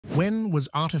When was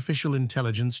artificial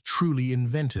intelligence truly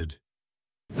invented?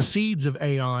 The seeds of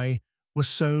AI were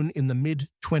sown in the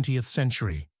mid-20th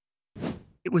century.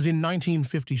 It was in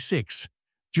 1956,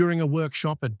 during a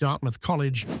workshop at Dartmouth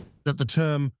College, that the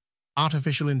term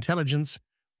artificial intelligence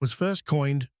was first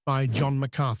coined by John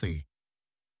McCarthy.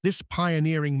 This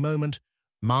pioneering moment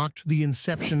marked the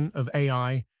inception of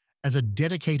AI as a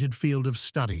dedicated field of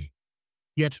study.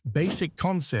 Yet basic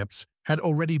concepts had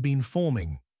already been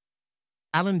forming.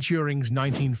 Alan Turing's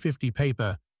 1950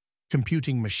 paper,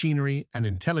 Computing Machinery and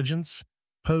Intelligence,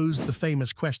 posed the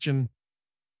famous question,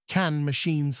 can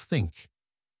machines think?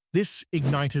 This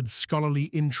ignited scholarly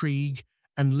intrigue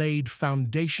and laid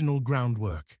foundational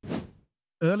groundwork.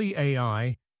 Early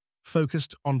AI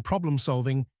focused on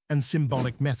problem-solving and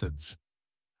symbolic methods.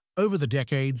 Over the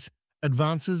decades,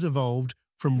 advances evolved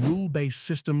from rule-based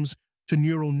systems to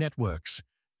neural networks,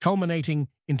 culminating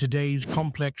in today's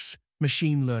complex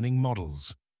machine learning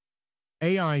models.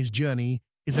 AI's journey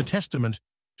is a testament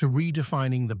to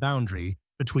redefining the boundary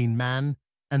between man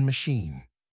and machine.